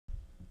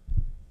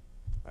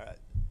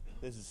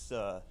This is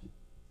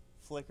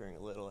flickering a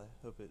little. I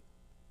hope it.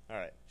 All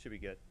right, should be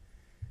good.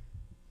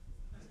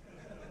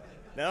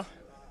 No?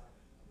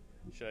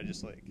 Should I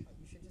just like? You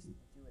should just do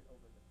it over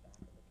the back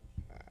of the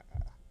computer.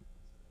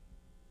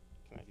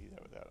 Can I do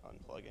that without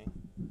unplugging?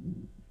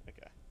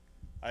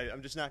 Okay.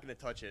 I'm just not going to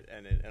touch it,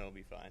 and it'll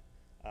be fine.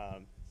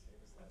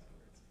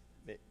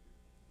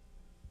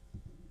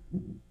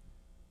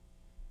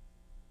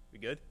 We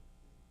good?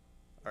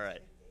 All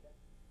right.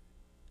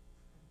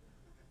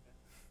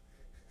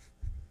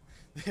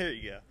 There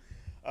you go.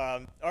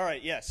 All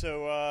right, yeah.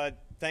 So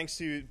thanks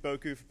to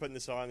Boku for putting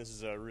this on. This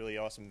is a really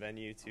awesome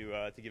venue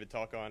to give a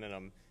talk on, and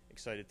I'm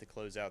excited to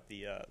close out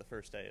the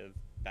first day of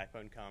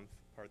Backbone Conf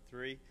Part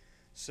 3.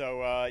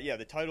 So yeah,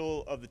 the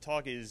title of the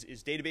talk is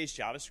Database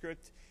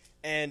JavaScript,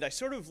 and I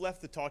sort of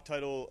left the talk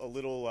title a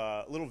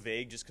little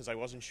vague just because I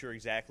wasn't sure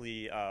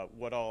exactly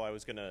what all I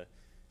was gonna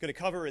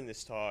cover in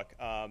this talk.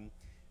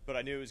 But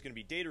I knew it was going to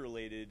be data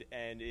related,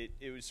 and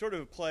it was sort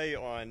of a play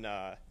on.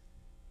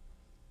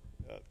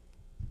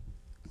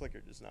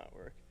 Clicker does not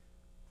work.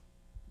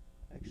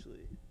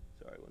 Actually,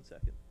 sorry, 1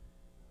 second.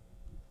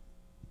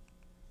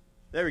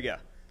 There we go.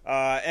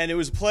 And it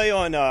was a play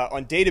on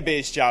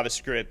database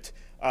JavaScript,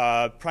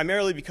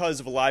 primarily because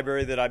of a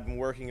library that I've been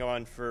working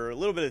on for a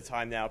little bit of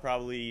time now,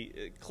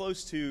 probably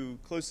close to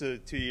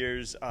 2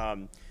 years,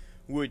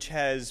 which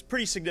has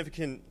pretty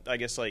significant, I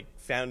guess, like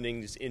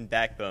foundings in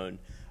Backbone.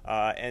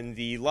 And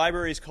the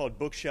library is called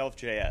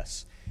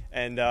Bookshelf.js.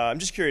 And I'm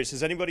just curious,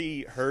 has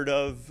anybody heard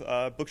of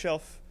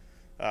Bookshelf?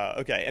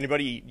 Okay,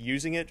 anybody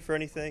using it for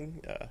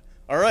anything?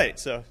 All right,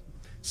 so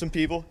some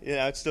people,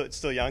 it's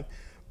still young.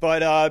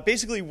 But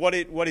basically what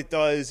it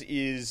does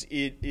is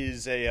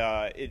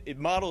it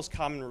models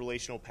common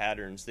relational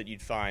patterns that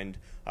you'd find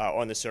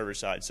on the server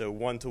side. So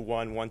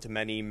one-to-one,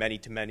 one-to-many,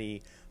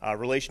 many-to-many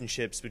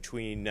relationships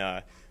between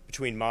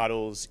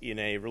models in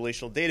a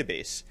relational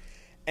database.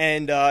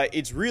 And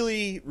it's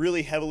really,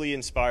 really heavily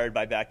inspired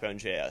by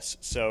Backbone.js.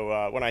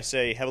 So when I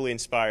say heavily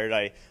inspired,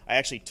 I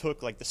actually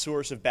took like the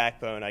source of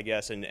Backbone, I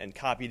guess, and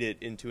copied it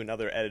into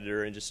another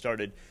editor and just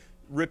started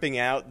ripping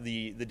out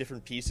the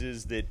different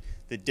pieces that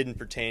didn't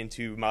pertain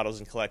to models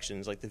and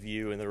collections, like the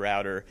view and the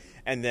router.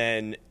 And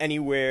then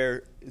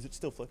anywhere, is it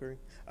still flickering?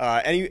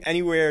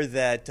 Anywhere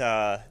that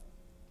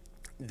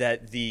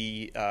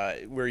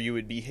where you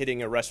would be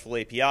hitting a RESTful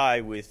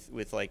API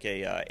with like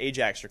a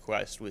AJAX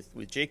request with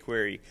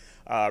jQuery,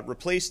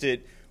 replaced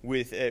it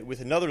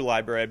with another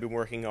library I've been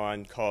working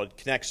on called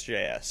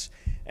Connects.js.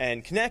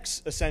 And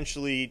Connects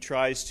essentially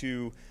tries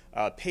to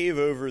pave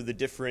over the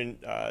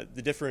different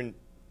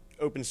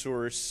open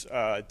source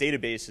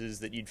databases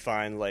that you'd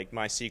find, like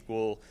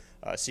MySQL,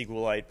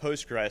 SQLite,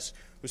 Postgres,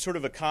 with sort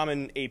of a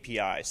common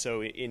API.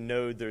 So in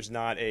Node, there's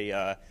not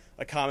a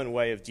common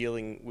way of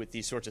dealing with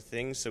these sorts of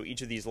things. So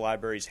each of these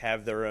libraries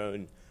have their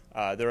own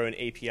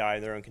API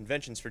and their own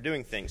conventions for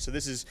doing things. So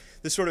this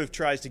sort of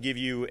tries to give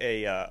you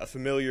a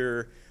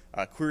familiar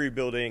query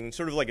building,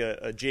 sort of like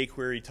a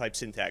jQuery type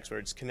syntax, where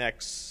it's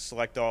connects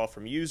select all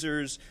from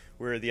users,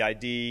 where the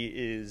ID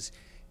is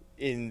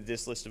in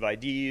this list of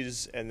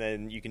IDs, and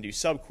then you can do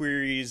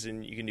subqueries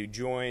and you can do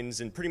joins,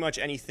 and pretty much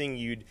anything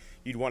you'd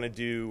want to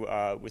do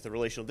with a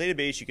relational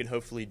database, you can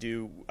hopefully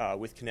do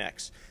with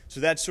Connects. So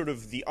that's sort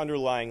of the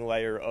underlying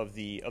layer of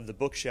the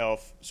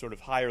Bookshelf sort of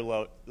higher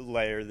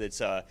layer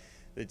that's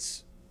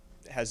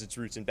has its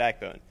roots in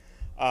Backbone.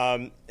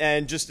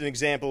 And just an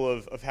example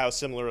of how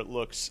similar it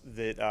looks,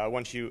 that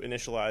once you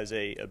initialize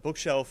a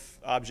Bookshelf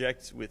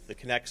object with the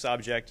Connects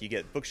object, you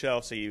get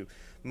Bookshelf, so you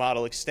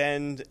model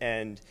extend,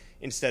 and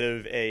instead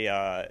of a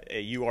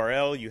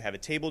URL, you have a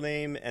table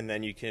name, and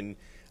then you can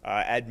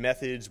add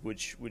methods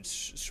which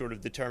sort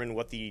of determine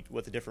what the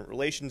different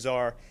relations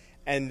are.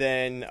 And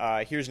then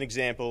here's an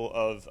example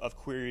of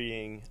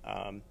querying.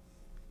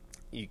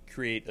 You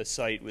create a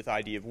site with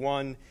ID of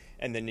 1,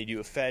 and then you do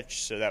a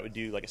fetch, so that would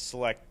do like a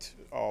select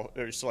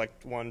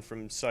one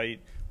from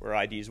site where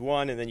ID is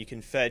 1, and then you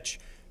can fetch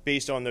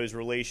based on those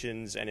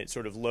relations, and it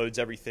sort of loads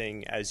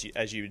everything as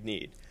you would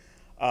need.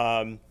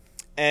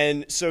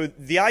 And so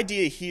the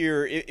idea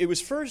here, it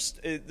was first,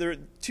 there are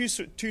two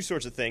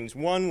sorts of things.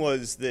 One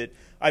was that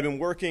I've been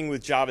working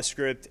with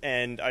JavaScript,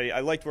 and I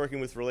liked working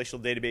with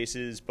relational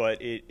databases,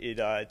 but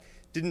it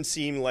didn't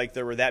seem like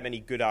there were that many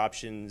good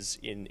options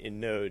in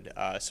Node.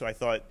 So I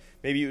thought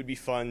maybe it would be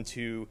fun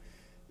to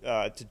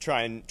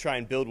try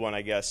and build one,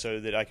 I guess,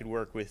 so that I could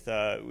work with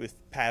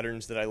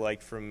patterns that I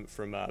liked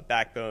from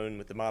Backbone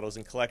with the models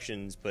and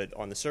collections, but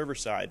on the server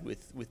side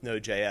with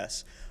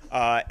Node.js.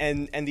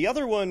 And the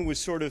other one was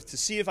sort of to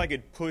see if I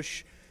could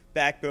push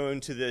Backbone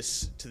to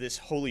this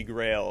holy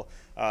grail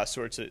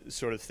sort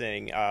of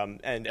thing.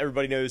 And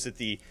everybody knows that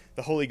the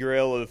holy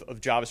grail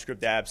of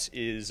JavaScript apps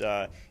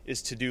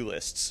is to-do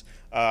lists.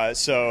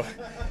 So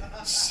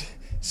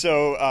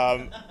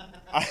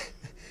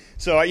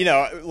So you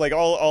know, like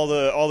all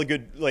the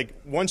good, like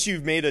once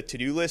you've made a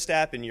to-do list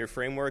app in your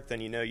framework, then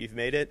you know you've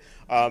made it.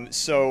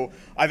 So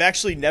I've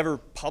actually never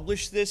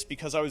published this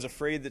because I was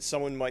afraid that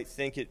someone might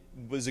think it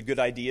was a good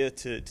idea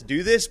to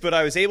do this, but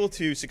I was able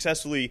to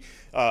successfully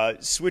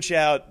switch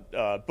out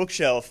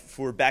Bookshelf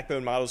for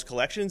Backbone Models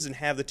collections and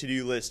have the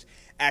to-do list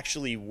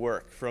actually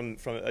work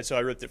so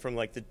I wrote it from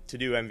like the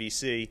to-do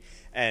MVC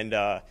and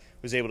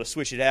was able to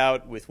switch it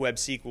out with Web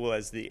SQL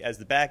as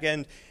the back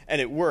end,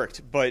 and it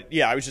worked. But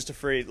yeah, I was just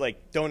afraid,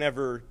 like, don't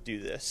ever do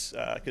this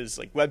because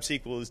like Web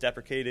SQL is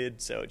deprecated,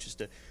 so it's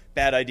just a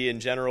bad idea in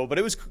general. But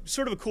it was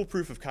sort of a cool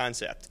proof of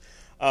concept.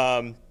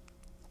 But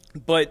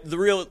the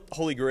real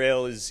holy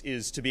grail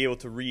is to be able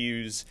to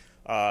reuse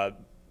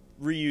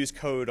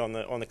code on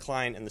the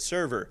client and the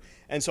server.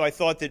 And so I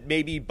thought that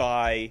maybe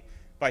by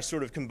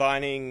sort of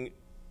combining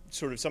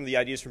sort of some of the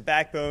ideas from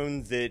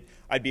Backbone, that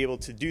I'd be able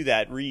to do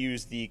that,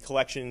 reuse the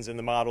collections and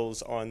the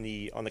models on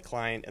the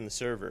client and the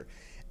server.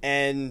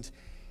 And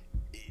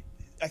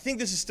I think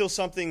this is still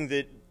something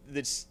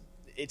it's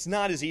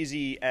not as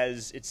easy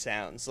as it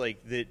sounds.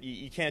 Like that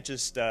you can't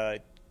just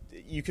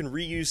you can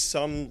reuse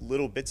some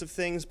little bits of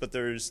things, but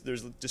there's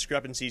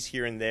discrepancies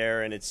here and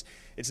there, and it's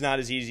not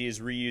as easy as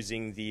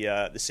reusing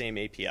the same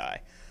API.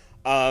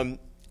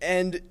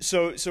 And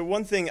so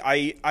one thing,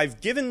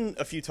 I've given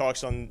a few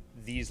talks on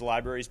these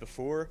libraries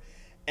before,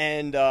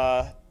 and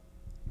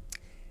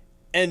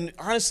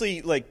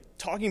honestly, like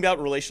talking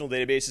about relational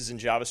databases in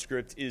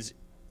JavaScript is,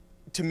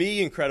 to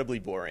me, incredibly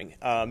boring.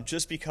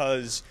 Just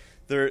because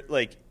there's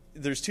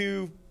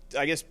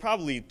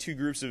probably two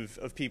groups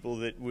of people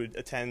that would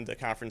attend a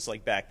conference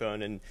like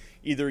Backbone, and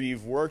either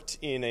you've worked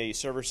in a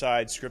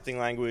server-side scripting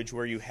language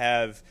where you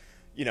have,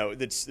 you know,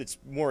 that's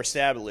more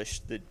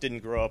established, that didn't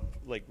grow up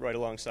like right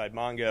alongside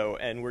Mongo,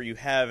 and where you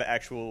have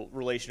actual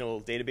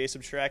relational database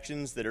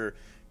abstractions that are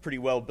pretty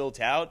well built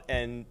out.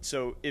 And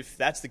so if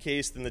that's the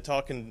case, then the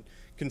talk can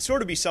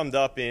sort of be summed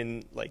up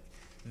in like,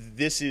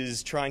 this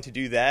is trying to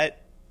do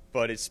that,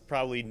 but it's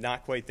probably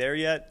not quite there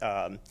yet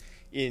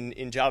in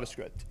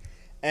JavaScript.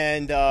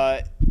 And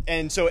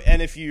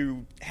if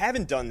you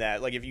haven't done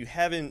that, like if you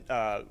haven't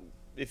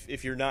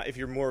if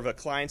you're more of a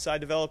client-side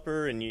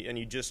developer and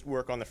you just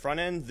work on the front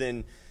end,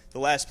 then the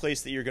last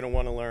place that you're going to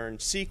want to learn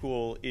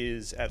SQL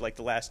is at like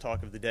the last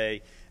talk of the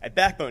day at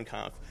Backbone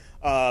Conf.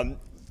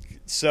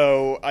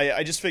 So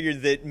I just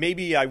figured that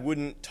maybe I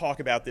wouldn't talk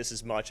about this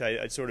as much.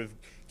 I'd sort of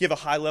give a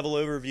high-level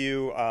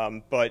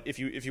overview, but if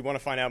you want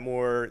to find out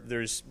more,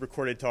 there's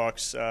recorded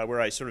talks where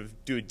I sort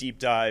of do a deep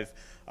dive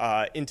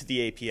into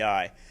the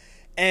API.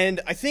 And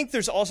I think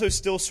there's also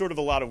still sort of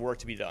a lot of work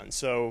to be done.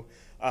 So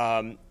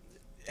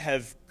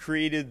have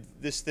created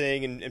this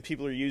thing, and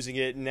people are using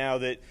it, and now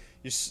that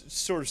you're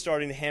sort of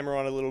starting to hammer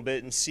on it a little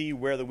bit and see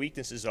where the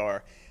weaknesses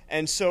are.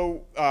 And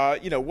so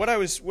you know, what I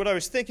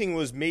was thinking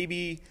was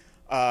maybe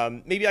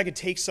I could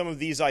take some of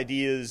these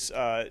ideas,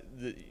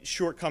 the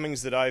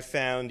shortcomings that I've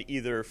found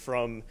either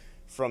from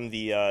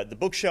the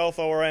Bookshelf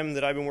ORM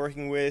that I've been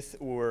working with,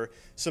 or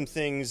some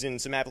things in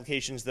some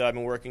applications that I've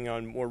been working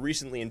on more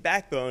recently in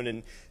Backbone,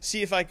 and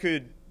see if I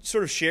could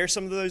sort of share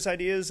some of those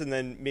ideas, and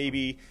then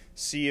maybe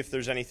see if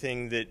there's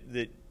anything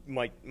that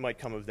might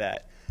come of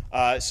that.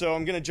 So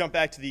I'm going to jump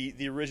back to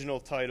the original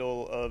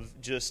title of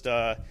just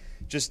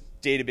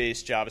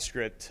database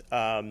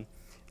JavaScript.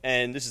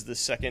 And this is the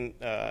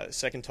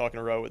second talk in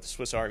a row with the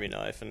Swiss Army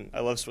knife, and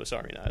I love Swiss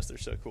Army knives; they're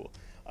so cool.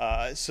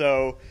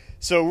 So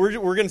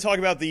we're going to talk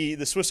about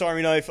the Swiss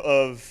Army knife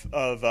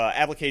of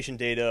application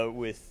data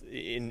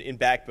in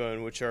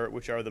Backbone, which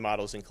are the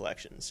models and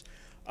collections,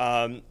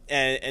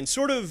 and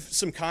sort of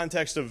some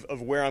context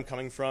of where I'm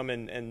coming from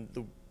and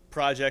the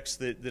projects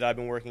that I've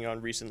been working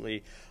on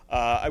recently.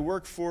 I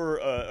work for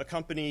a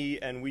company,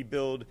 and we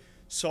build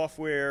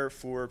software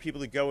for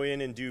people to go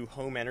in and do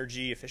home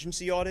energy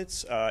efficiency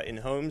audits in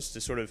homes, to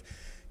sort of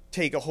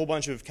take a whole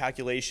bunch of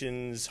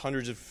calculations,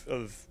 hundreds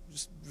of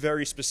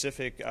very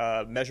specific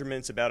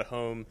measurements about a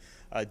home,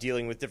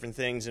 dealing with different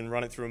things, and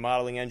run it through a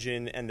modeling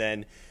engine, and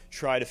then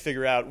try to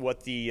figure out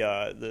what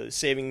the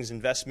savings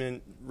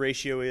investment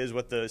ratio is,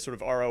 what the sort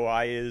of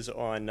ROI is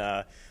on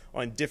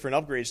different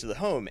upgrades to the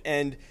home.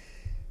 And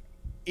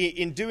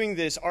in doing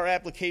this, our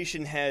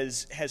application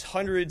has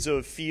hundreds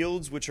of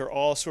fields which are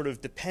all sort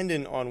of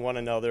dependent on one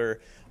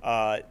another.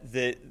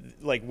 That,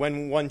 like,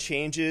 when one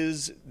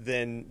changes,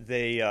 then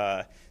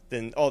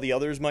then all the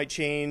others might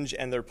change,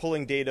 and they're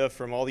pulling data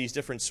from all these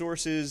different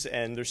sources.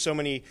 And there's so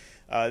many.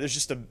 There's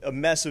just a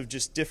mess of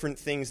just different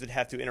things that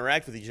have to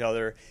interact with each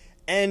other.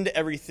 And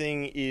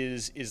everything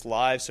is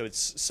live, so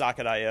it's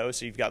socket.io.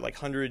 So you've got like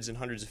hundreds and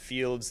hundreds of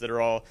fields that are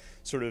all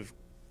sort of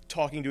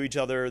talking to each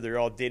other. They're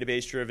all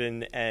database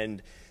driven,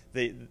 and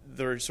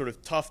they're sort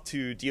of tough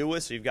to deal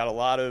with. So you've got a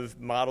lot of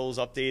models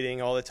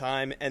updating all the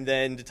time. And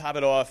then to top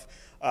it off,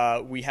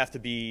 we have to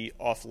be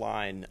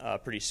offline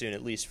pretty soon,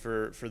 at least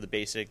for the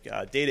basic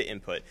data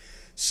input.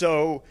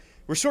 So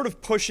we're sort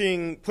of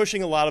pushing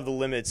a lot of the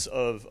limits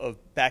of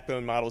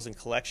Backbone models and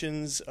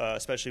collections,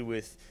 especially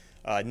with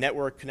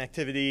network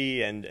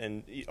connectivity,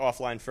 and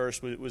offline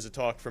first was a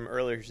talk from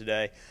earlier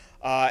today.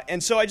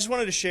 And so I just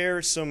wanted to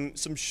share some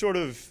sort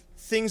of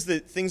things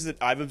that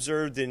I've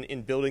observed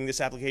in building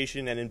this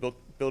application and in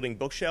building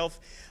Bookshelf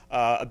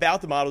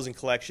about the models and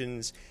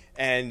collections,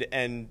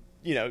 and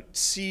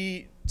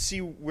see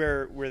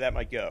where that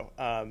might go.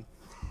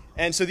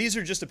 And so these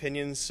are just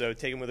opinions, so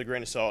take them with a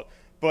grain of salt.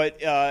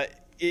 But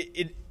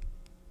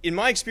in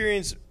my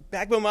experience,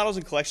 backbone models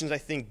and collections, I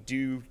think,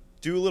 do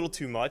a little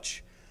too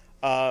much.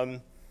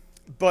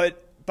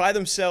 But by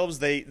themselves,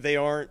 they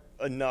aren't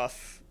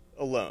enough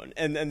alone.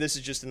 And this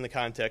is just in the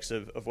context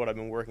of what I've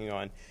been working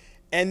on.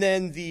 And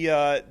then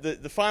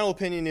the final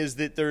opinion is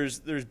that there's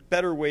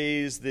better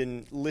ways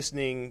than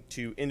listening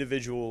to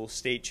individual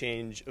state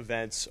change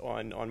events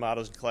on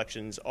models and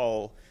collections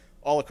all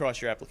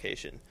across your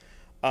application.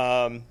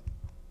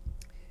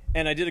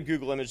 And I did a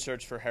Google image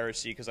search for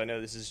heresy because I know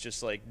this is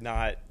just like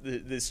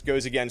this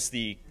goes against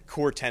the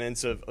core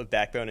tenets of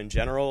Backbone in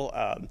general.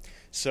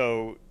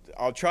 So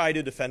I'll try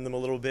to defend them a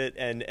little bit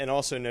and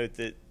also note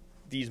that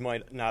these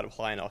might not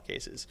apply in all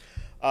cases.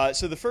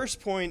 So the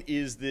first point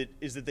is that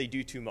they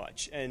do too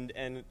much,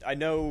 and I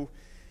know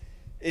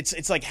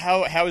it's like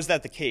how is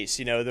that the case?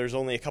 There's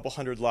only a couple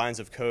hundred lines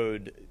of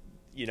code,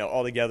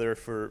 altogether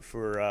for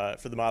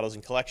the models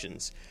and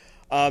collections.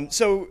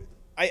 So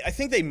I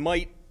think they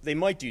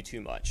might do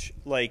too much.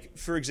 Like,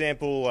 for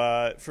example,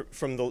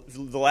 from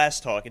the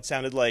last talk, it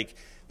sounded like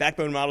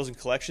Backbone models and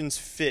collections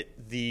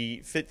fit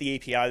the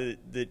API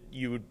that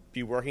you would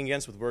be working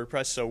against with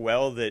WordPress so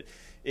well that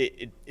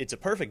it's a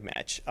perfect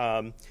match.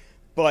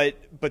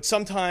 But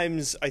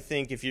sometimes I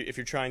think if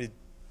you're trying to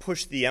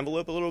push the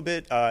envelope a little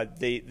bit,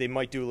 they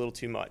might do a little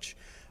too much.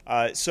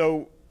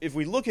 So if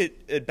we look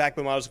at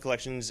Backbone models and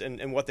collections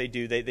and what they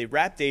do, they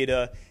wrap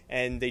data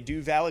and they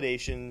do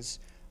validations.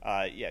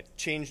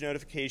 Change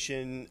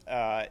notification,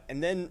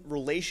 and then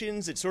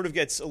relations. It sort of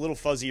gets a little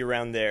fuzzy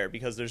around there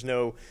because there's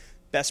no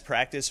best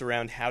practice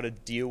around how to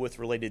deal with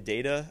related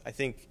data. I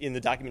think in the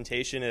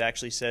documentation it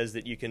actually says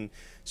that you can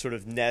sort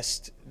of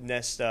nest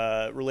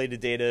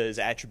related data as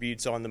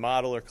attributes on the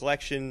model or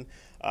collection.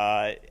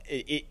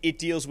 It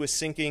deals with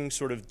syncing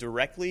sort of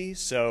directly.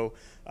 So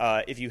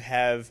if you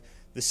have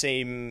the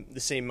same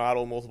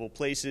model multiple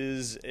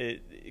places,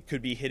 it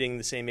could be hitting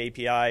the same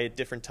API at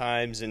different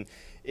times, and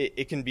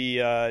it can be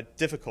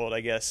difficult,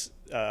 I guess.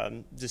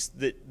 Just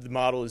that the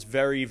model is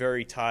very,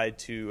 very tied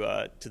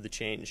to the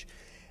change,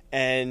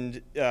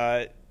 and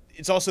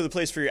it's also the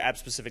place for your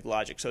app-specific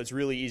logic. So it's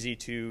really easy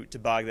to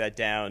bog that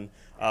down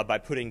by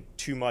putting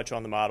too much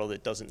on the model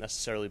that doesn't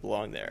necessarily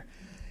belong there.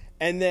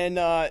 And then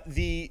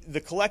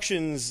the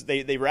collections,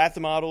 they wrap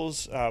the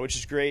models, which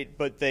is great,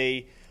 but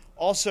they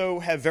also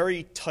have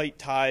very tight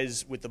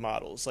ties with the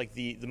models. Like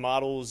the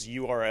model's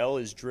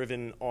URL is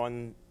driven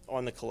on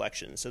the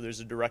collection, so there's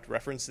a direct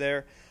reference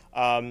there.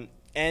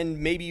 And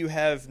maybe you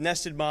have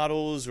nested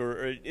models,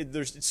 or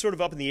it's sort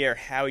of up in the air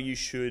how you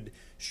should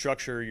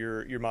structure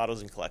your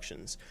models and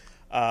collections.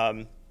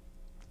 And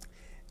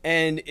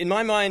in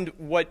my mind,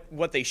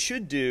 what they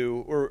should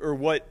do, or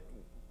what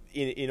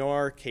in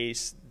our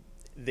case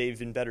they've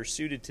been better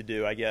suited to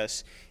do, I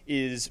guess,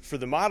 is for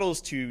the models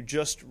to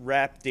just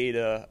wrap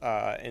data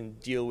and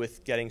deal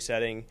with getting,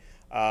 setting,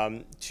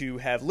 to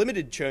have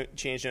limited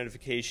change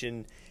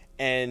notification,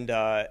 and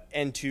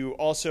to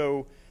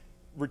also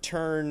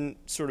return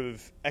sort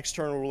of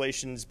external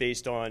relations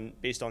based on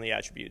the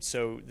attributes.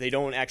 So they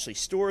don't actually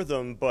store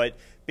them, but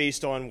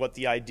based on what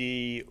the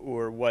ID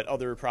or what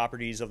other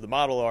properties of the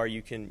model are,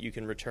 you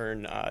can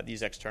return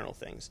these external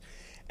things.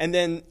 And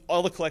then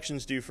all the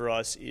collections do for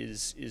us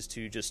is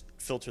to just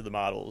filter the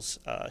models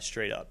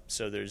straight up.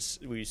 So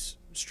we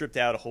stripped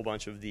out a whole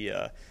bunch of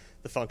the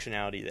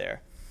functionality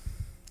there.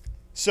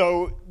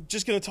 So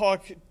just going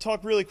to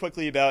talk really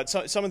quickly about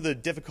some of the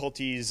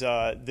difficulties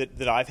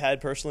that I've had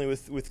personally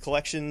with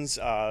collections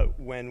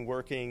when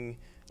working,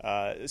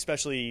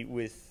 especially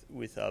with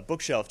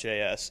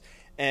Bookshelf.js.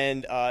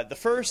 And the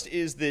first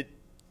is that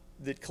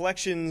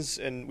collections,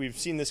 and we've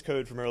seen this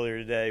code from earlier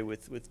today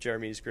with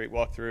Jeremy's great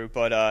walkthrough,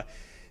 but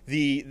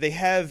they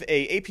have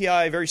a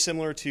API very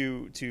similar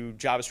to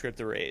JavaScript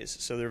arrays.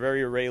 So they're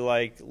very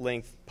array-like: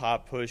 length,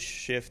 pop, push,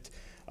 shift,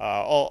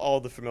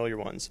 all the familiar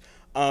ones.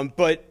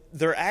 But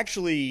they're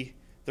actually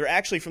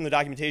from the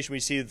documentation we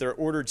see that they're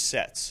ordered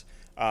sets.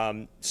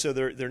 So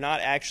they're not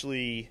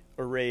actually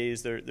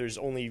arrays. There's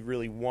only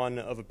really one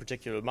of a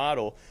particular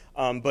model.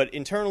 But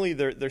internally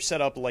they're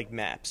set up like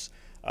maps,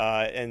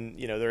 and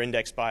they're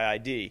indexed by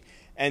ID.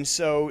 And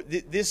so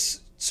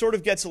this sort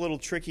of gets a little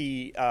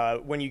tricky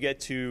when you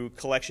get to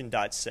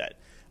collection.set.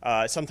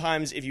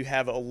 Sometimes if you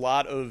have a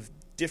lot of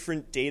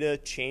different data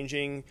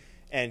changing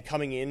and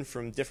coming in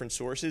from different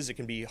sources, it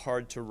can be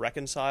hard to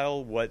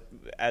reconcile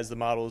as the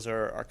models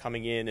are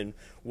coming in, and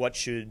what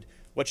should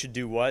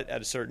do what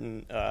at a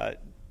certain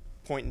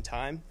point in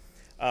time.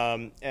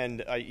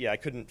 And I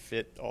couldn't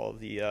fit all of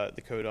the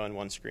code on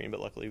one screen, but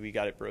luckily we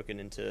got it broken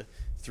into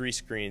 3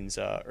 screens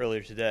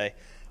earlier today.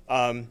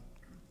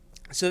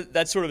 So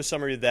that's sort of a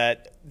summary of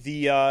that.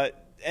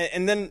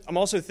 And then I'm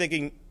also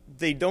thinking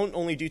they don't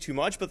only do too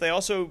much, but they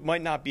also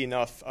might not be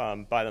enough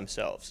by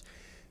themselves.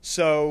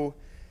 So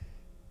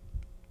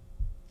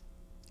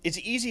it's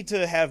easy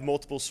to have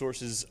multiple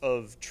sources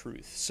of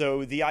truth.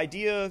 So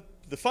the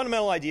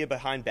fundamental idea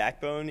behind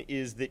Backbone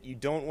is that you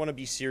don't want to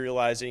be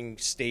serializing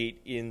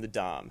state in the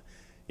DOM.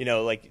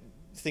 Like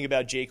think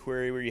about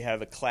jQuery where you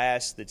have a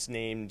class that's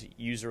named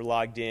user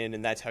logged in,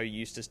 and that's how you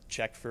used to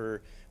check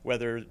for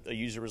whether a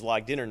user was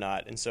logged in or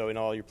not. And so in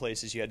all your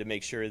places, you had to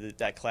make sure that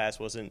that class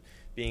wasn't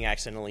being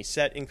accidentally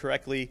set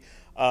incorrectly.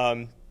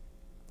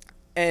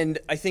 And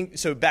I think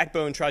so.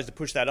 Backbone tries to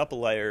push that up a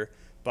layer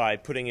by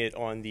putting it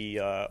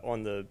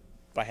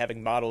by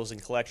having models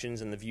and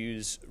collections and the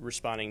views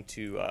responding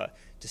to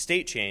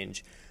state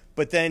change.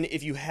 But then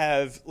if you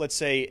have, let's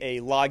say, a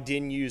logged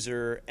in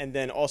user and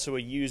then also a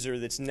user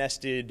that's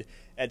nested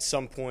at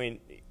some point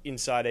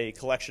inside a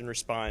collection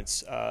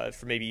response,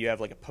 for maybe you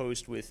have like a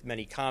post with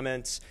many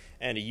comments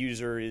and a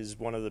user is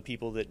one of the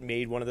people that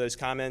made one of those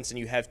comments, and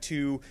you have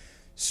two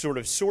sort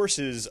of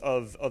sources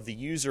of the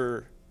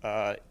user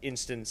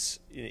instance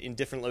in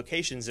different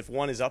locations. If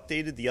one is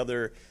updated, the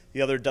other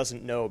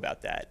doesn't know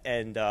about that.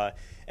 And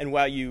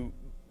while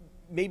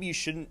maybe you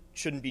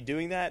shouldn't be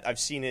doing that, I've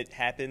seen it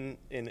happen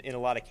in a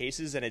lot of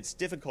cases, and it's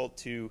difficult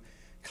to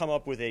come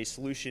up with a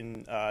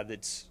solution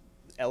that's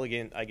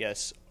elegant, I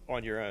guess,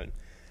 on your own.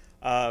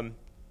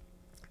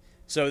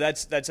 So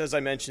that's as I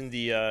mentioned,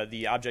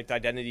 the object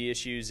identity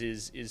issues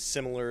is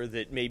similar.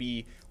 That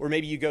maybe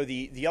you go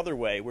the other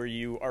way where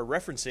you are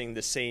referencing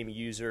the same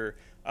user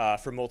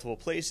from multiple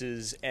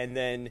places, and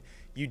then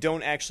you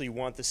don't actually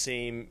want the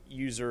same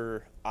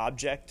user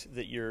object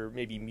that you're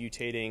maybe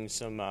mutating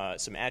some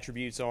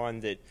attributes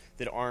on that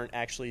aren't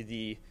actually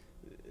the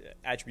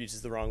attributes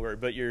is the wrong word,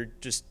 but you're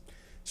just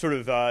sort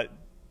of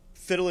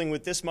fiddling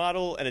with this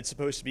model, and it's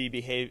supposed to be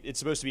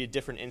a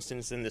different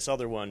instance than this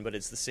other one, but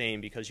it's the same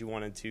because you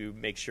wanted to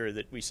make sure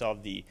that we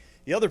solved the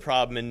other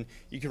problem, and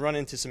you can run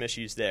into some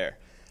issues there.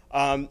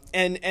 And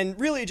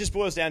really it just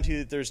boils down to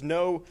that there's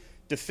no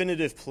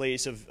definitive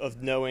place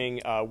of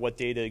knowing what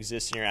data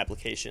exists in your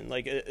application.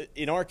 Like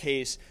in our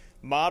case,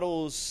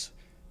 models,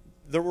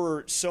 there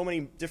were so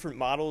many different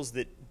models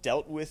that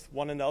dealt with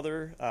one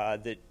another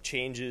that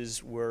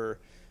changes were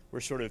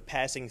sort of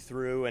passing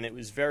through, and it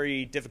was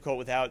very difficult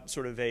without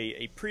sort of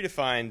a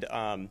predefined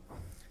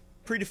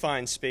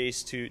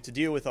space to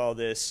deal with all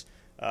this.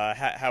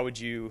 How would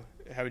you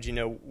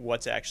know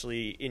what's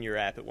actually in your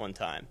app at one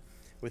time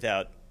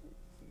without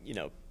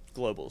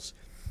globals?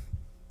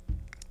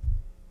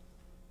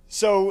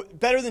 So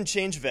better than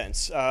change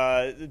events,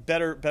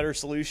 better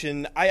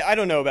solution. I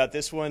don't know about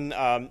this one.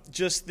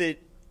 Just that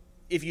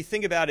if you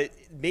think about it,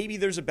 maybe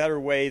there's a better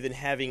way than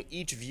having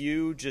each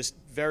view just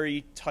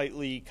very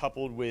tightly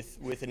coupled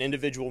with an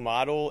individual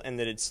model, and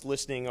that it's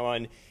listening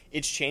on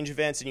its change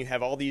events, and you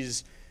have all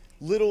these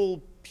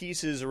little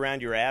pieces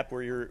around your app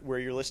where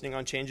you're listening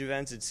on change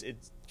events. It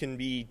can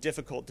be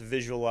difficult to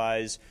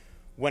visualize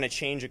when a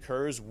change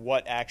occurs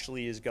what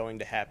actually is going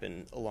to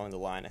happen along the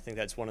line. I think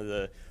that's one of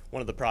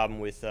the problem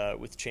with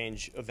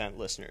change event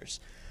listeners.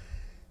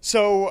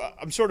 So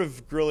I'm sort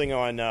of grilling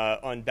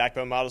on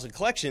Backbone models and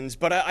collections,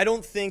 but I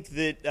don't think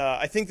that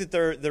I think that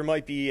there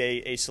might be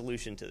a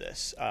solution to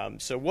this.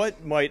 So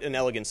what might an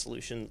elegant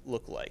solution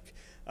look like?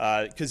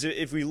 Because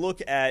if we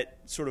look at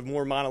sort of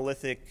more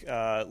monolithic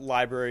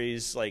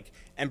libraries like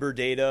Ember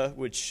Data,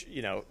 which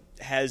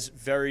has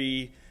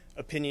very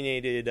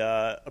opinionated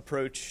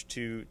approach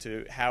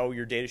to how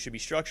your data should be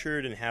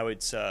structured and how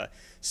it's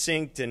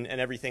synced and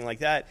everything like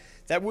that,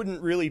 that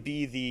wouldn't really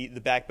be the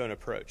Backbone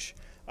approach.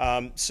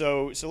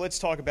 So let's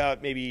talk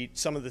about maybe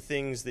some of the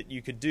things that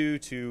you could do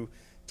to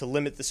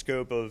limit the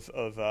scope of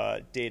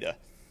data.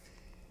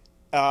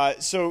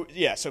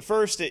 So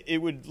first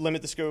it would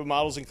limit the scope of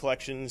models and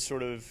collections,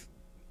 sort of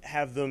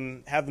have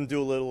them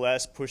do a little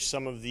less, push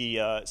some of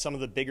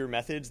the bigger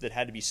methods that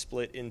had to be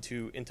split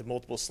into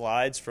multiple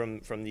slides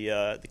from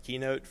the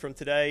keynote from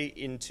today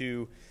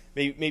into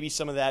maybe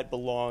some of that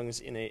belongs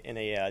in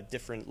a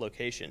different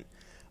location.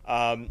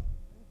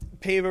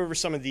 Pave over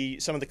some of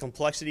the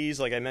complexities,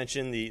 like I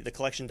mentioned, the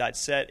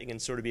collection.set. It can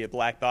sort of be a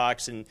black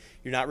box, and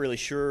you're not really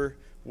sure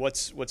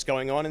what's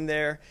going on in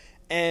there.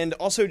 And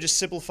also just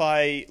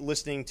simplify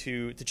listening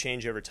to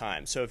change over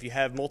time. So if you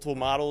have multiple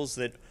models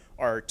that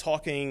are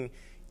talking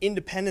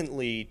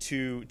independently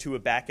to a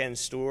back-end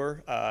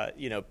store,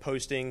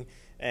 posting,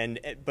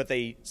 but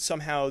they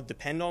somehow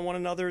depend on one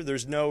another,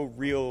 there's no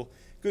real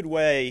good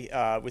way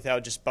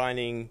without just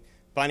binding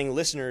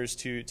listeners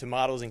to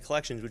models and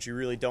collections, which you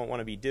really don't want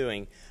to be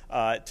doing,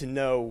 to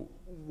know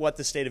what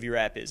the state of your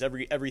app is.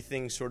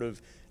 Everything sort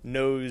of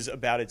knows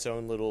about its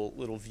own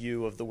little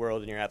view of the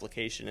world in your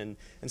application, and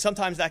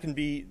sometimes that can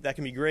be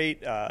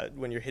great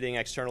when you're hitting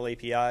external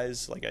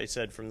APIs, like I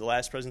said from the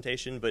last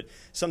presentation. But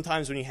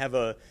sometimes when you have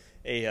an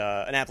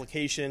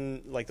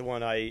application like the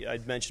one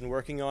I'd mentioned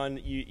working on,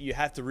 you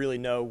have to really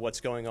know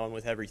what's going on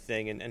with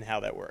everything and how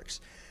that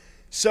works.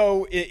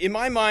 So in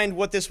my mind,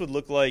 what this would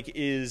look like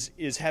is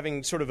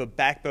having sort of a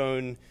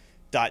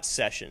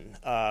backbone.session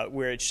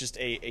where it's just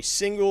a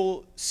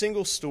single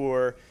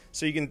store.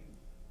 So you can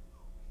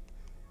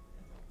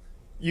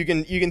you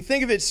can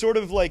think of it sort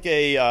of like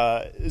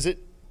a is it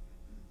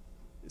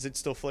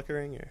still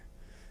flickering or?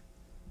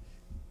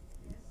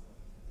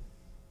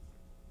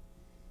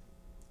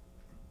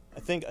 I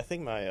think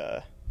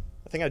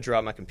I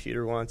dropped my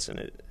computer once and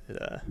it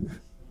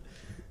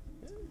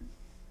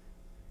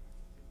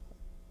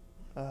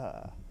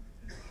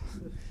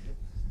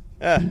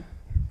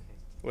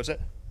what's that?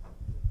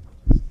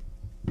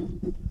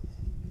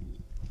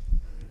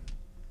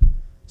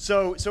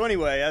 So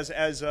anyway,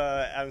 as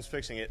Adam's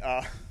fixing it,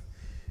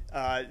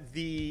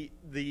 the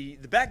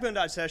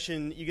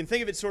backbone.session, you can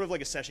think of it sort of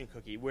like a session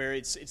cookie, where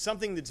it's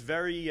something that's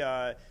very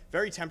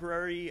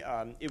temporary.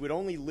 It would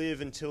only live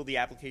until the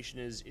application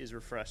is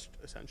refreshed,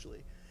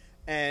 essentially,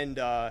 and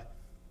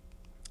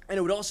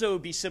it would also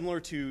be similar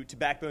to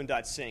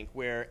backbone.sync,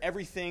 where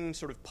everything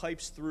sort of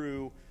pipes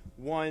through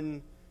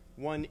one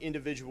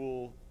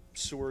individual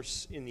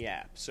source in the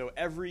app. So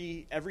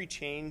every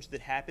change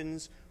that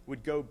happens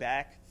would go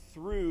back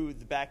through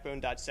the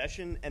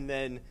backbone.session and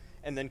then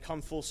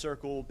come full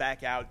circle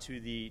back out to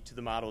the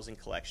models and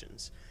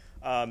collections.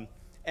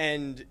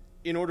 And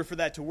in order for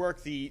that to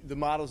work, the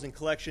models and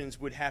collections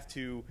would have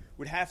to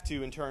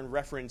in turn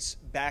reference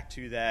back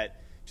to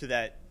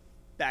that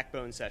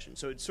backbone session.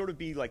 So it'd sort of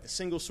be like the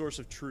single source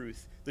of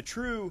truth, the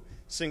true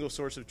single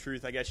source of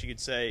truth, I guess you could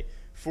say,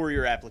 for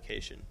your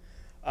application.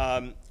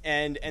 And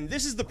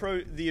this is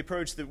the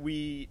approach that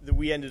we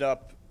ended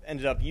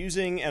up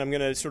using, and I'm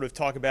going to sort of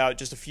talk about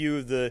just a few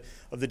of the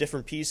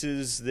different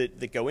pieces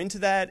that go into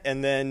that,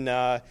 and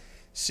then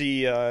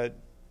see what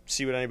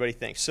anybody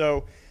thinks.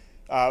 So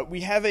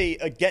we have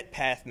a get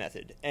path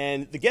method,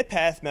 and the get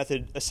path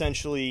method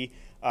essentially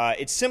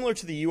it's similar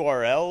to the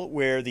URL,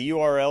 where the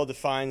URL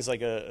defines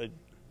like a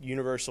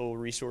universal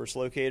resource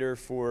locator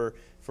for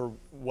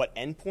what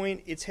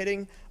endpoint it's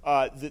hitting.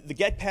 The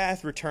get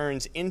path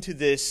returns into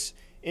this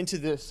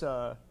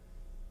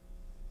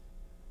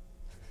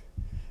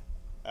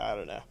I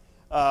don't know,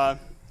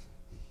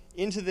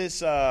 into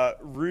this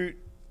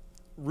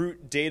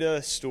root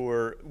data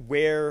store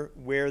where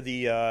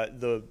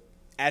the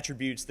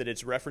attributes that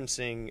it's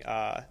referencing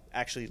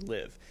actually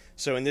live.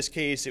 So in this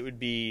case, it would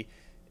be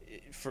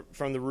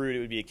from the root, it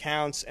would be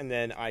accounts and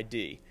then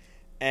ID.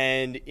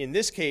 And in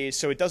this case,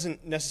 so it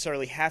doesn't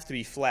necessarily have to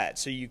be flat.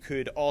 So you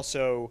could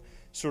also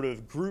sort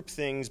of group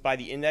things by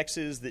the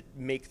indexes that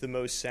make the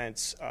most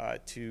sense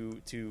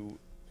to.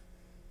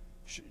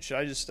 Should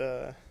I just?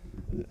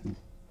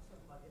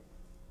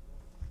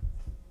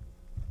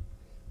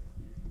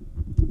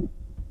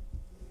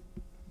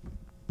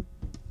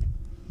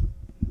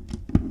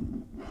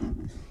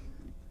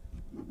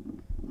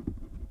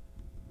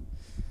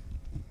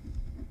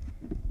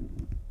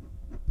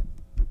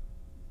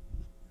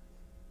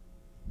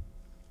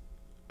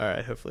 All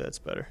right, hopefully that's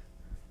better.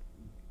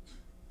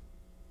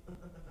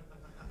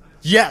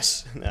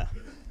 Yes. No.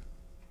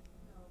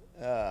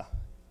 All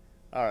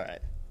right.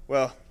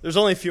 Well, there's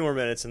only a few more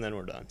minutes, and then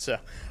we're done. So,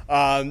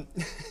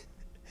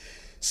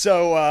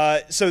 so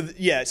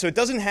it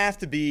doesn't have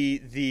to be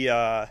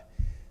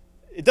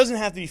it doesn't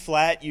have to be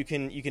flat. You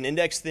can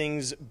index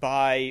things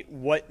by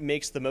what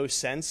makes the most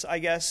sense, I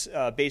guess,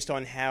 based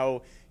on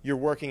how you're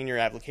working in your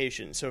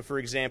application. So, for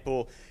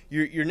example,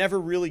 you're never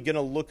really going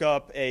to look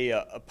up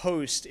a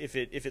post if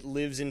it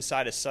lives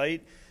inside a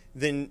site.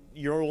 Then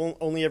you're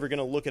only ever going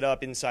to look it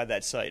up inside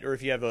that site. Or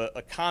if you have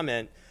a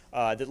comment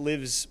that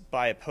lives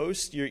by a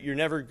post, you're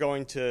never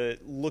going to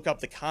look up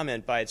the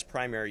comment by its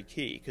primary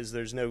key, because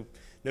there's no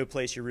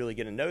place you're really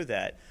going to know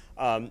that.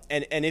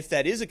 And if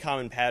that is a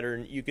common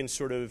pattern, you can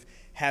sort of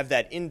have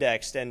that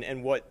indexed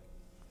and what.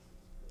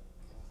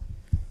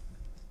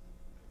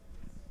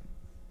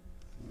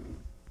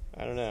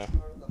 I don't know.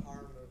 Part of the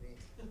horror movie.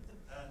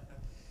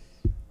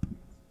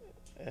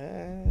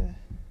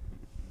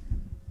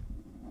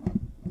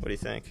 What do you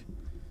think?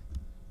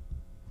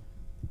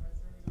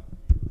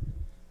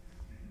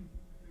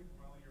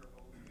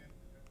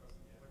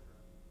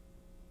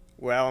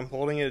 Well, I'm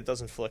holding it. It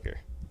doesn't flicker.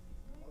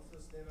 Also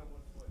stand on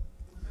one foot.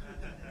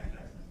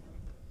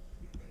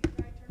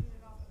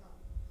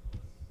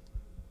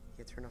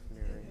 Yeah, turn off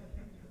mirroring.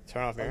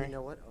 Turn off mirroring? You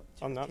know what?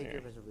 I'm not Take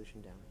mirroring. your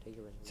resolution down. Take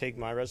your resolution. Take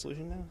my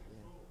resolution down? Yeah.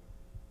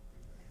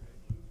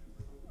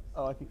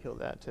 Oh, I could kill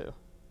that too. Yeah,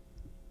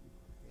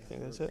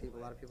 think that's so it? A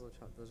lot of people,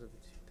 those are the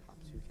top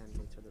two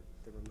candidates, are the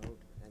remote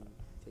and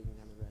taking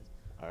down the res.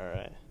 All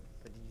right.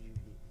 But did you,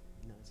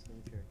 no, it's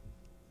major.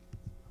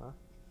 Huh?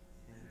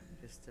 Yeah,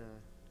 just, yeah,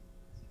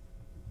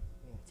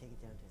 take it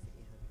down to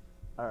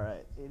 800. All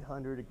right.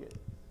 800 again.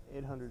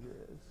 800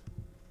 it is.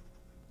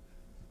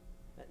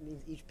 That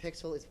means each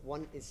pixel is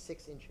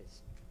 6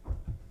 inches.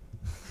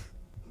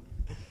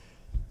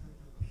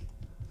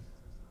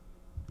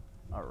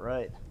 All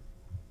right.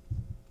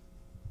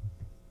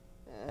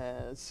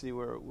 Let's see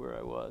where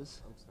I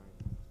was. I'm sorry.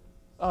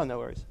 Oh, no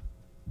worries.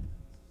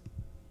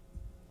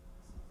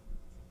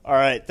 All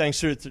right. Thanks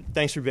for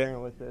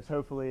bearing with this.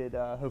 Hopefully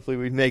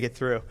we make it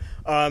through.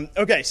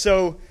 Okay.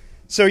 So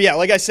yeah,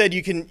 like I said,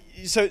 you can.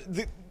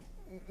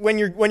 When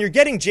you're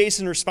getting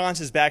JSON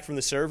responses back from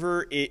the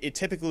server, it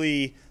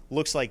typically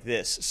looks like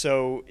this.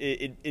 So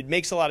it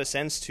makes a lot of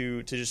sense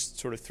to just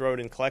sort of throw it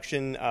in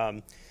collection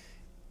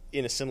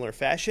in a similar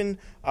fashion.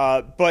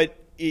 But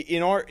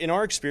in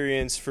our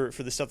experience for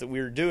the stuff that we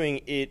were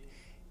doing,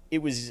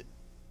 it was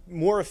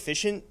more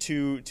efficient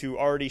to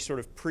already sort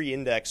of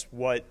pre-index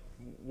what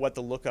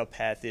the lookup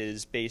path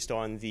is based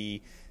on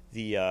the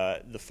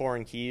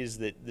foreign keys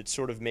that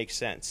sort of make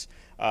sense.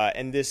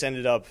 And this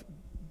ended up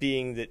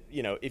being that,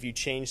 if you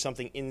change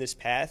something in this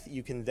path,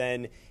 you can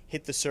then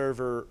hit the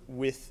server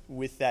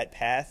with that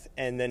path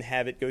and then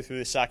have it go through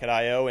the socket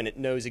IO, and it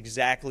knows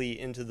exactly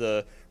into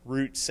the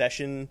root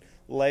session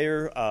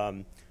layer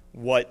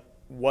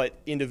what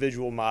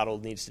individual model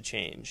needs to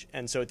change.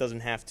 And so it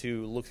doesn't have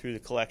to look through the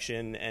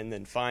collection and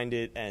then find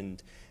it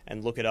and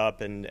look it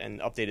up and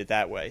update it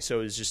that way. So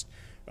it's just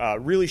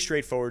really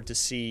straightforward to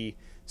see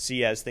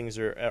as things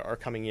are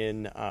coming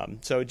in.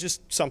 So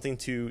just something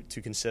to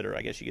consider,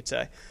 I guess you could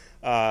say.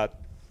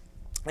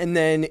 And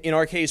then in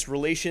our case,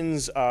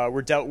 relations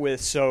were dealt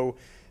with. So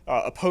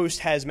a post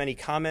has many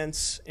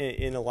comments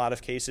in a lot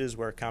of cases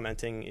where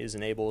commenting is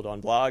enabled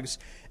on blogs.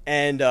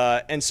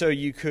 And so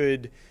you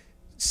could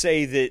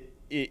say that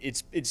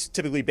it's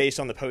typically based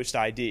on the post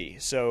ID.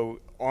 So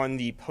on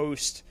the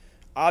post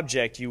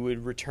object, you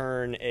would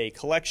return a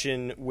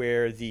collection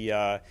where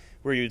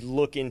you'd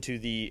look into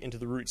the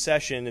root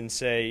session and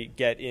say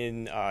get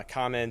in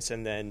comments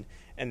and then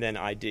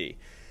ID.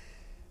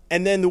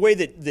 And then the way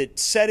that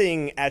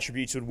setting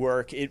attributes would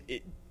work,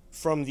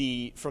 from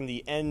the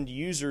end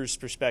user's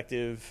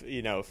perspective,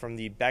 from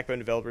the Backbone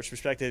developer's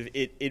perspective,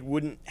 it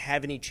wouldn't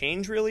have any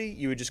change really.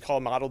 You would just call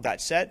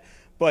model.set,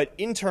 but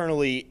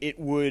internally it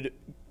would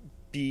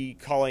be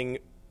calling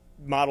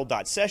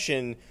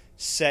model.session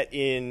set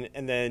in,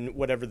 and then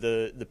whatever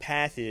the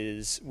path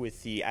is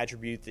with the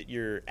attribute that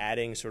you're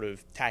adding sort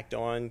of tacked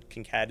on,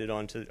 concatenated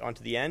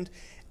onto the end,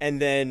 and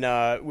then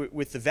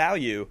with the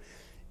value.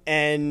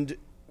 And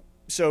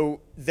so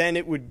then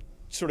it would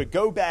sort of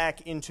go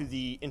back into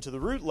the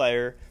root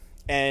layer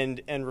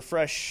and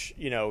refresh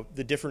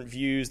the different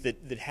views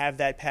that have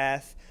that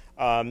path,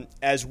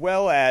 as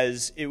well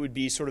as it would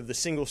be sort of the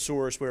single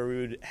source where we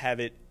would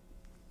have it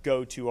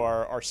go to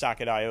our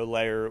socket IO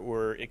layer,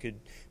 or it could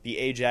be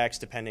Ajax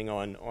depending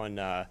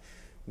on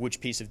which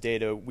piece of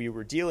data we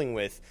were dealing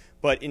with.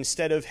 But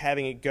instead of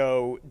having it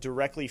go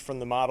directly from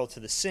the model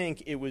to the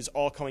sink, it was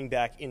all coming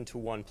back into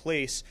one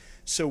place,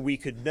 so we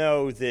could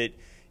know that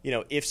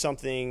if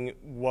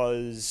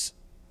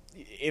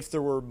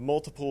there were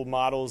multiple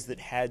models that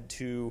had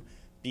to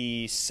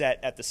be set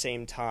at the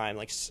same time,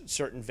 like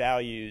certain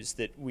values,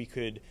 that we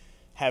could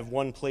have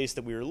one place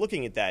that we were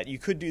looking at that. You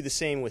could do the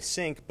same with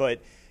sync,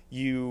 but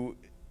you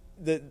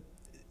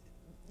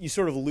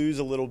sort of lose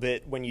a little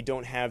bit when you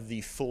don't have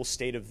the full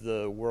state of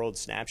the world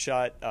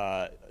snapshot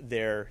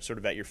there sort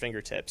of at your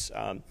fingertips.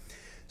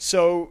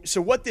 So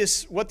what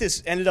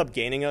this ended up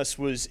gaining us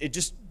was it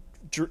just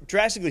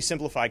drastically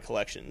simplified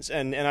collections.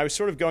 And I was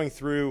sort of going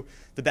through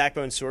the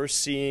Backbone source,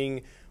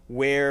 seeing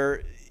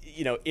where,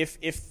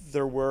 if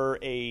there were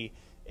a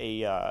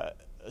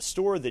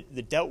store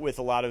that dealt with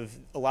a lot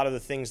of the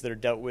things that are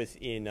dealt with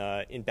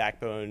in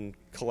Backbone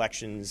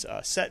collections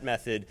set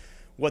method,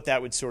 what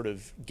that would sort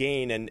of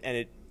gain, and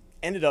it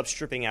ended up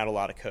stripping out a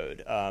lot of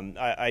code.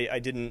 I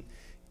didn't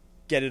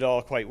get it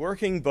all quite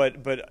working, but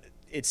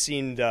it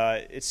seemed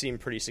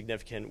pretty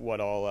significant what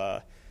all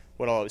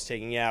it was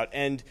taking out.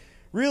 And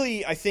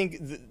really, I think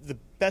the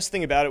best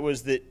thing about it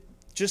was that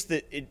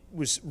it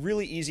was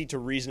really easy to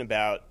reason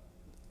about.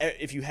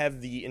 If you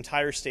have the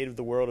entire state of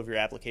the world of your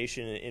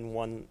application in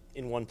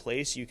one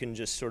place, you can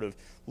just sort of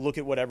look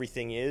at what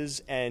everything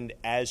is, and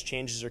as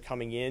changes are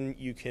coming in,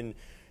 you can,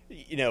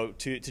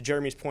 to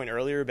Jeremy's point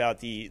earlier about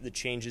the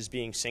changes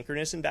being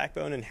synchronous in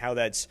Backbone and how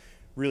that's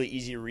really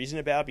easy to reason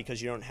about, because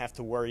you don't have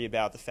to worry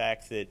about the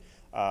fact that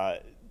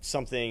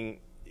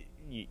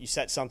you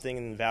set something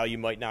and the value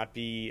might not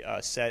be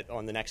set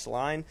on the next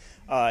line.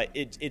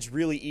 It's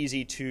really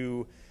easy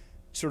to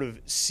sort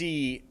of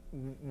see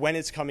when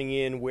it's coming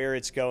in, where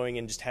it's going,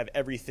 and just have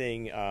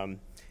everything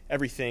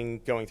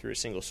going through a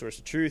single source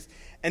of truth.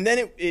 And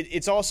then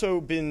it's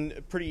also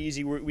been pretty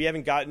easy. We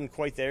haven't gotten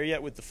quite there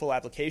yet with the full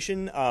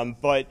application,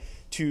 but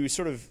to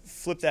sort of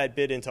flip that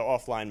bit into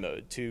offline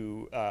mode,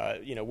 to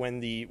when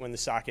the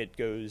socket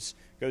goes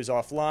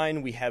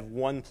offline, we have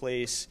one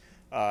place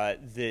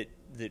that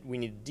we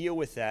need to deal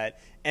with that,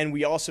 and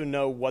we also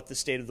know what the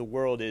state of the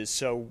world is.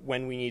 So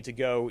when we need to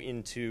go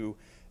into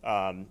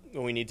when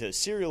we need to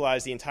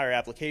serialize the entire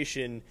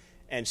application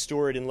and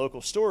store it in local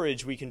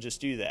storage, we can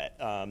just do that.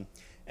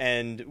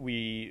 And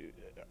we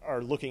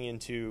are looking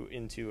into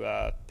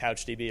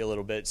PouchDB a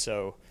little bit,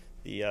 so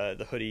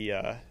the hoodie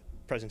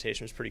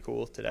presentation was pretty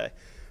cool today.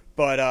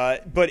 But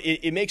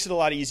it makes it a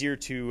lot easier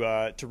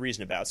to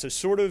reason about. So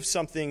sort of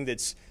something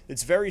that's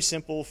very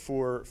simple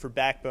for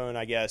Backbone,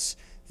 I guess,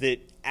 that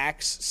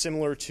acts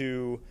similar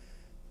to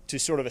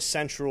sort of a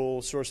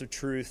central source of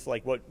truth,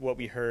 like what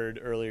we heard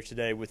earlier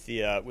today with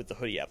the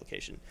hoodie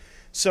application.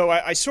 So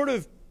I sort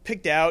of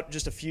picked out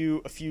just a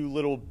few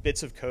little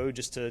bits of code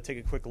just to take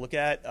a quick look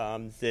at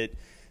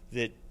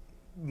that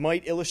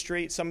might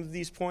illustrate some of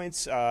these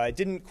points. I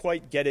didn't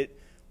quite get it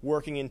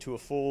working into a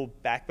full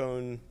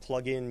Backbone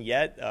plugin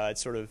yet.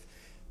 It's sort of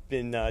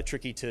been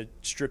tricky to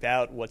strip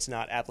out what's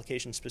not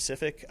application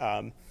specific.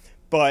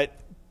 But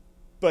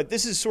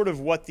this is sort of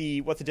what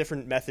the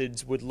different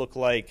methods would look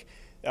like.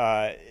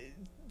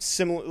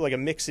 Similar, like a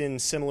mix-in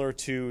similar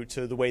to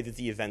the way that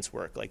the events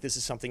work. Like this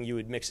is something you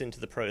would mix into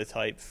the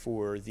prototype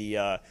for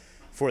the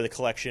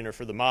collection or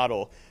for the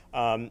model.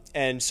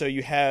 And so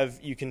you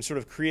can sort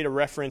of create a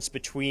reference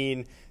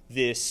between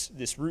this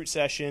root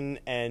session,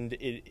 and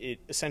it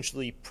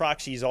essentially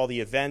proxies all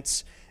the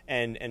events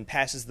and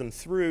passes them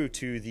through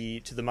to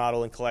the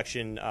model and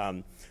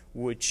collection,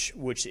 which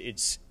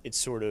it's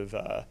sort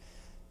of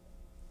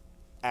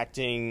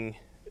acting.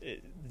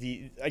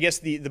 I guess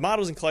the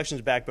models and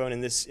collections backbone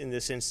in this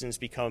instance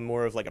become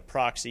more of like a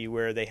proxy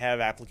where they have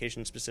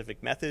application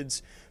specific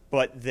methods,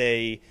 but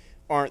they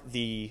aren't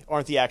the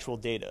actual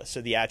data.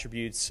 So the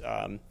attributes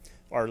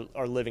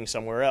are living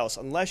somewhere else,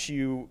 unless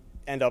you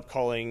end up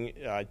calling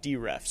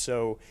deref.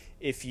 So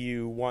if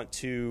you want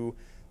to,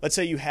 let's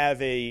say you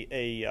have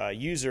a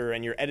user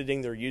and you're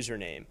editing their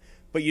username,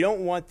 but you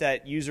don't want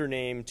that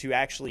username to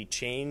actually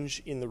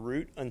change in the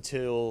root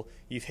until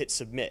you've hit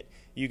submit.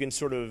 You can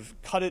sort of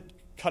cut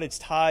its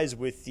ties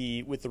with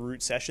the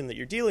root session that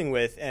you're dealing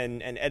with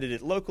and edit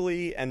it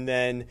locally, and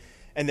then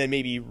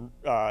maybe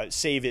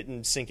save it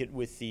and sync it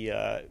with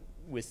the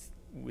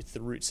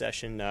root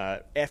session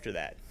after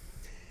that.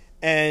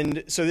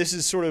 And so this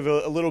is sort of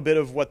a little bit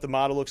of what the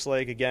model looks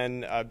like.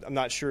 Again, I'm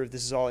not sure if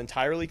this is all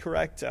entirely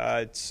correct.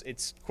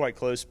 It's quite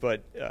close,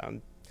 but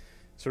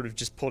sort of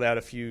just pulled out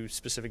a few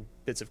specific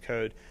bits of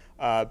code.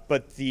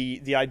 But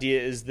the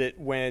idea is that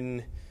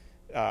when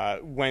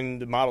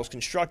the model's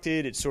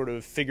constructed, it sort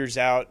of figures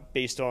out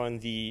based on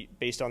the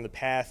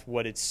path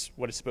what it's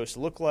supposed to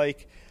look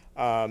like,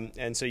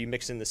 and so you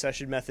mix in the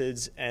session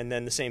methods, and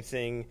then the same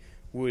thing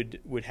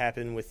would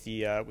happen with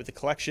the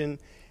collection,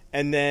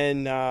 and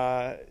then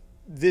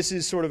this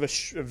is sort of a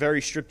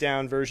very stripped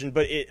down version.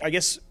 But I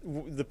guess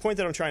the point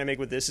that I'm trying to make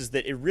with this is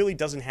that it really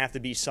doesn't have to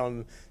be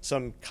some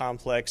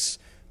complex,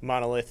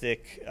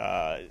 monolithic,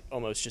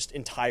 almost just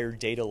entire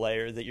data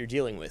layer that you're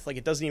dealing with. Like,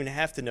 it doesn't even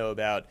have to know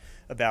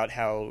about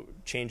how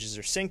changes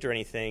are synced or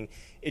anything.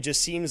 It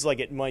just seems like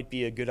it might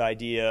be a good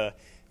idea,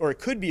 or it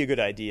could be a good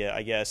idea,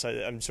 I guess.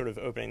 I'm sort of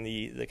opening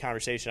the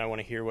conversation. I want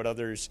to hear what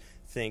others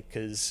think,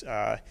 because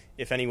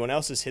if anyone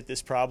else has hit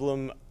this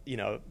problem,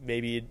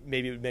 maybe it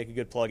would make a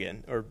good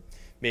plugin, or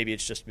maybe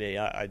it's just me.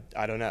 I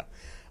don't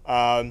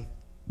know.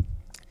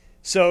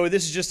 So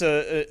this is just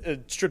a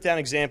stripped down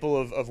example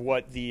of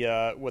what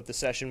the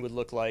session would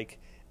look like,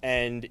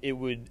 and it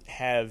would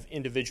have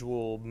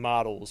individual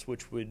models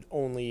which would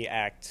only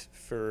act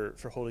for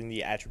holding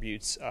the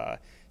attributes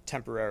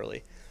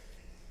temporarily.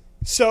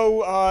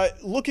 So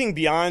looking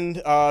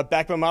beyond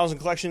backbone models and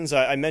collections,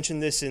 I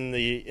mentioned this in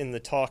the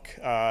talk.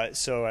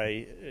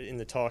 In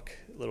the talk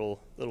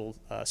little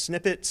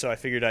snippet. So I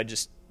figured I'd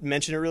just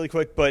mention it really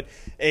quick. But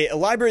a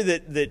library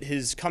that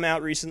has come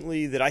out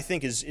recently that I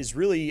think is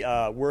really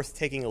worth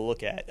taking a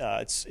look at.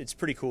 It's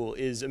pretty cool.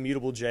 Is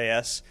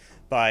Immutable.js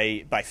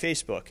by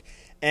Facebook.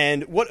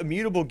 And what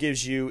Immutable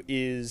gives you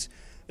is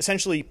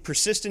essentially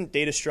persistent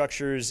data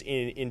structures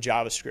in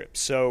JavaScript.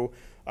 So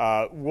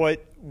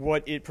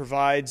what it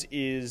provides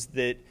is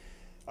that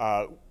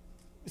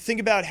think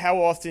about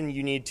how often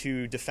you need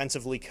to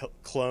defensively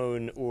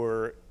clone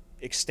or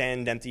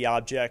extend empty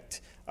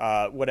object,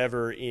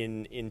 whatever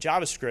in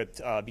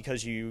JavaScript,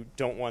 because you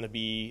don't want to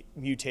be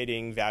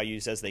mutating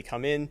values as they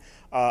come in.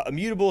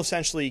 Immutable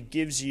essentially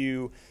gives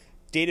you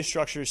data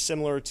structures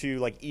similar to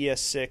like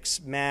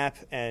ES6 map,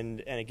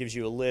 and it gives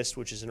you a list,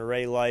 which is an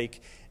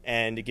array-like,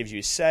 and it gives you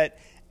a set.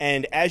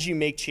 And as you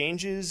make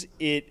changes,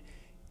 it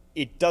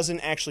doesn't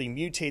actually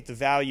mutate the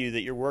value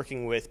that you're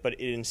working with, but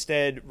it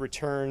instead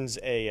returns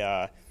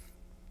a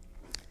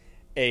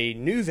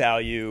new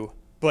value,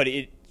 but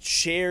it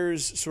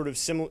shares sort of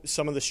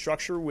some of the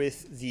structure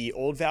with the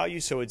old value,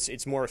 so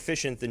it's more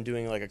efficient than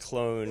doing like a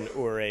clone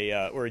or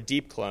a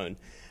deep clone.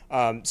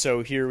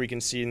 So here we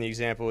can see in the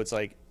example, it's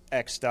like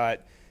x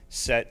dot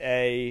set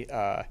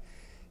a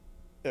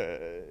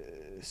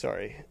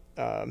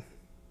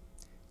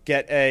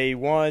get a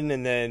 1,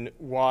 and then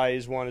y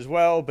is 1 as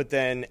well, but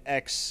then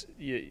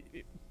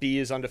b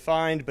is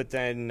undefined, but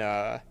then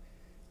I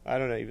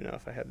don't even know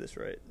if I have this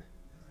right.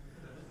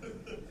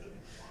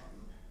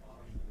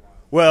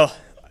 Well,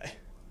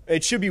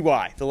 it should be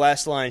y. The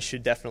last line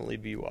should definitely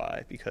be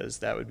y, because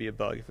that would be a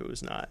bug if it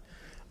was not.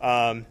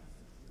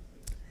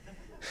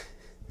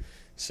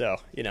 So,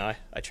 I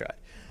tried.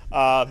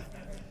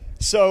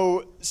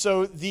 So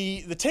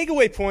the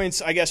takeaway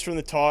points, I guess, from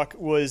the talk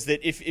was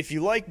that if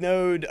you like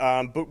Node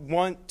but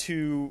want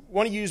to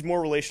use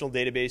more relational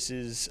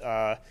databases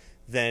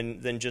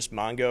than just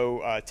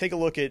Mongo, take a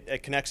look at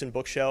Connex and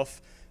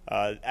Bookshelf,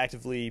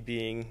 actively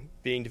being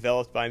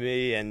developed by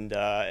me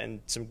and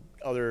some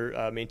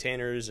other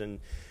maintainers, and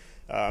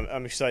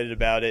I'm excited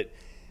about it.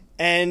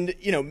 And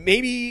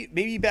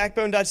maybe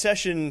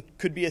backbone.session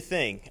could be a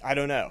thing. I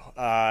don't know.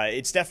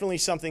 It's definitely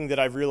something that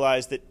I've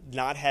realized that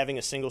not having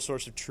a single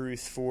source of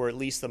truth for at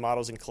least the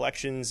models and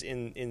collections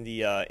in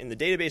the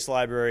database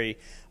library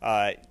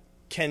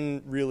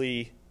can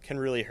really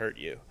hurt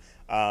you.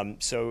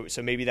 So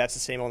maybe that's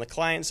the same on the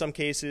client in some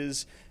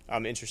cases.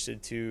 I'm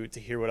interested to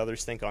hear what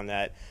others think on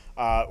that.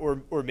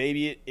 Or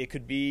maybe it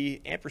could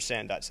be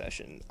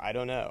ampersand.session. I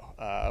don't know.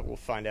 We'll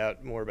find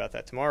out more about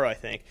that tomorrow, I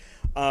think.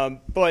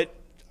 But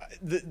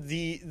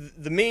the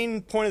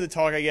main point of the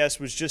talk, I guess,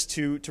 was just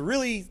to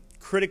really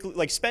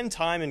critically, spend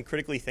time and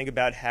critically think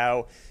about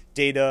how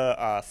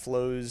data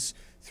flows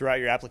throughout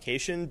your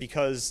application,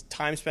 because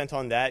time spent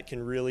on that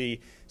can really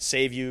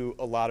save you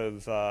a lot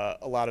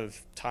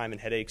of time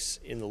and headaches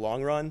in the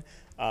long run.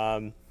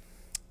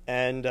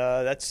 And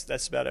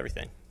that's about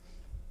everything.